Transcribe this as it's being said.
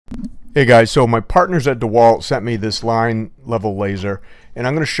Hey guys, so my partners at DeWalt sent me this line level laser, and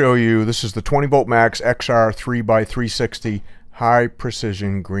I'm going to show you. This is the 20 volt max XR 3x360 high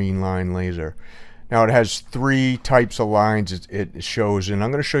precision green line laser. Now it has three types of lines it shows, and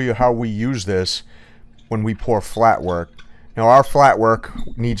I'm going to show you how we use this when we pour flat work. Now our flat work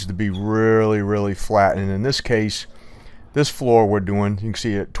needs to be really flat, and in this case, this floor we're doing, you can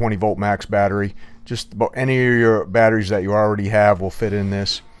see a 20 volt max battery. Just about any of your batteries that you already have will fit in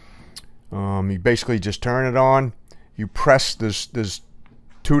this. You basically just turn it on, you press there's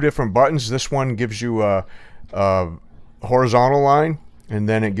two different buttons. This one gives you a horizontal line, and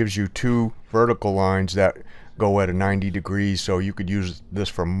then it gives you two vertical lines that go at a 90 degrees, so you could use this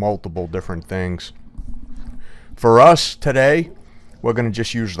for multiple different things. For us today, we're going to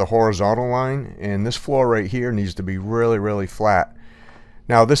just use the horizontal line, and this floor right here needs to be really flat.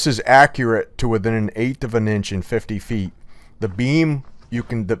 Now this is accurate to within 1/8 of an inch in 50 feet. The beam,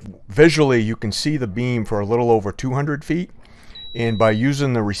 visually you can see the beam for a little over 200 feet, and by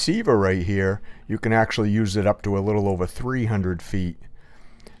using the receiver right here you can actually use it up to a little over 300 feet.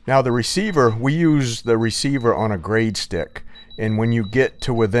 Now the receiver, we use the receiver on a grade stick, and when you get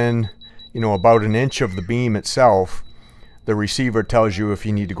to within about an inch of the beam itself, the receiver tells you if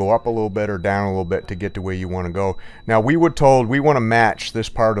you need to go up a little bit or down a little bit to get to where you want to go. Now we were told we want to match this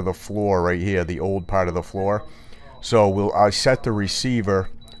part of the floor right here, the old part of the floor. So I set the receiver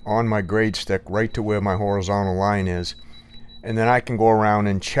on my grade stick right to where my horizontal line is, and then I can go around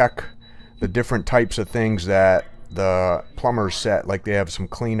and check the different types of things that the plumbers set. Like they have some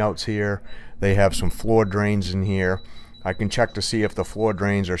clean outs here, they have some floor drains in here. I can check to see if the floor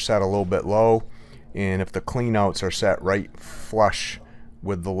drains are set a little bit low, and if the clean outs are set right flush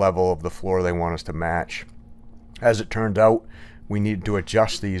with the level of the floor they want us to match. As it turns out, we need to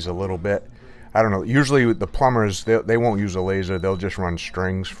adjust these a little bit. I don't know, usually the plumbers, they won't use a laser, they'll just run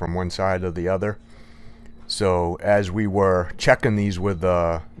strings from one side to the other. So as we were checking these with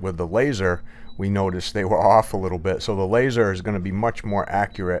the laser, we noticed they were off a little bit. So the laser is going to be much more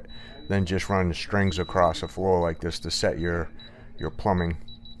accurate than just running strings across a floor like this to set your plumbing.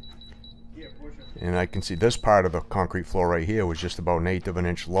 And I can see this part of the concrete floor right here was just about 1/8 of an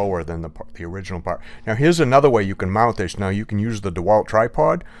inch lower than the original part. Now here's another way you can mount this. Now you can use the DeWalt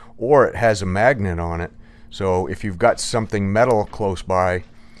tripod, or it has a magnet on it. So if you've got something metal close by,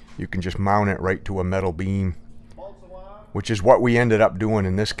 you can just mount it right to a metal beam, which is what we ended up doing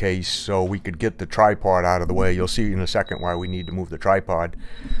in this case, so we could get the tripod out of the way. You'll see in a second why we need to move the tripod.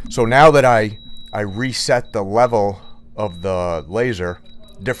 So now that I reset the level of the laser,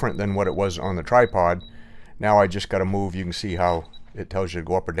 different than what it was on the tripod, now I just got to move. You can see how it tells you to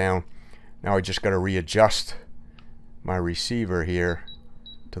go up or down. Now I just got to readjust my receiver here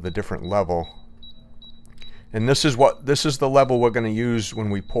to the different level, and this is the level we're going to use when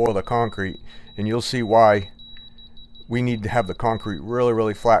we pour the concrete. And you'll see why we need to have the concrete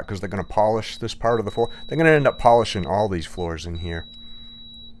really flat, because they're going to polish this part of the floor. They're going to end up polishing all these floors in here.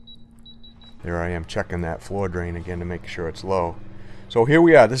 There I am checking that floor drain again to make sure it's low. So here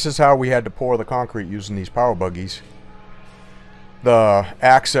we are. This is how we had to pour the concrete using these power buggies. The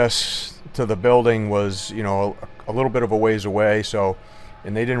access to the building was, a little bit of a ways away,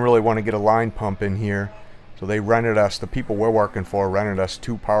 and they didn't really want to get a line pump in here. So they rented us, the people we're working for rented us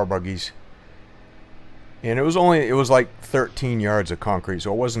 2 power buggies. And it was like 13 yards of concrete,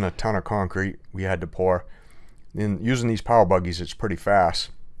 so it wasn't a ton of concrete we had to pour. And using these power buggies, it's pretty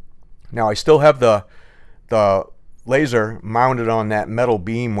fast. Now I still have the laser mounted on that metal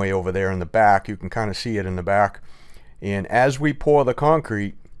beam way over there in the back. You can kind of see it in the back. And as we pour the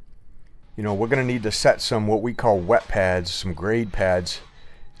concrete, we're going to need to set some what we call wet pads, some grade pads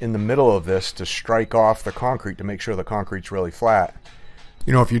in the middle of this to strike off the concrete to make sure the concrete's really flat.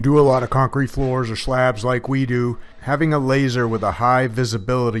 If you do a lot of concrete floors or slabs like we do, having a laser with a high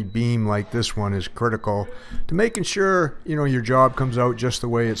visibility beam like this one is critical to making sure your job comes out just the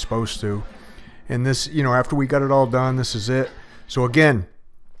way it's supposed to. And this, after we got it all done, this is it. So again,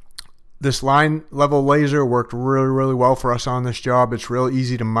 this line level laser worked really well for us on this job. It's real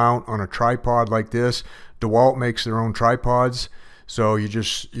easy to mount on a tripod like this. DeWalt makes their own tripods, so you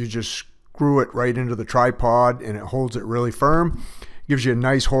just screw it right into the tripod and it holds it really firm. Gives you a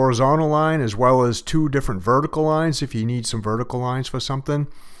nice horizontal line as well as 2 different vertical lines if you need some vertical lines for something.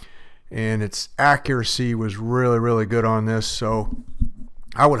 And its accuracy was really good on this, so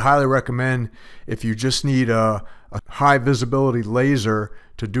I would highly recommend, if you just need a high visibility laser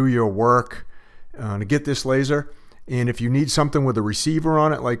to do your work, to get this laser. And if you need something with a receiver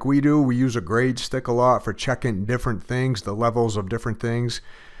on it like we do, we use a grade stick a lot for checking different things, the levels of different things.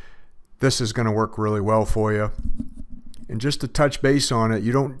 This is going to work really well for you. And just to touch base on it,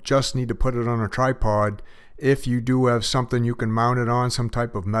 you don't just need to put it on a tripod. If you do have something you can mount it on, some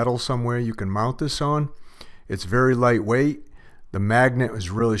type of metal somewhere you can mount this on, it's very lightweight. The magnet is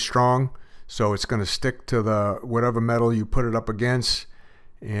really strong, so it's going to stick to the whatever metal you put it up against.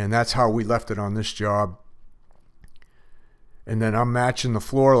 And that's how we left it on this job. And then I'm matching the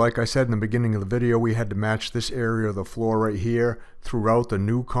floor. Like I said in the beginning of the video, we had to match this area of the floor right here throughout the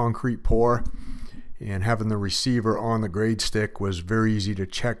new concrete pour. And having the receiver on the grade stick was very easy to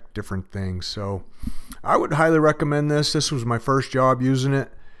check different things. So I would highly recommend this. This was my first job using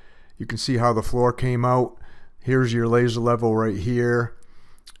it. You can see how the floor came out. Here's your laser level right here.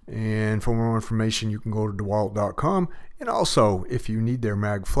 And for more information, you can go to DeWalt.com. And also, if you need their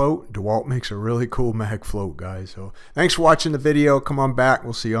mag float, DeWalt makes a really cool mag float, guys. So thanks for watching the video. Come on back.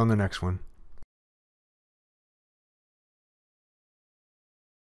 We'll see you on the next one.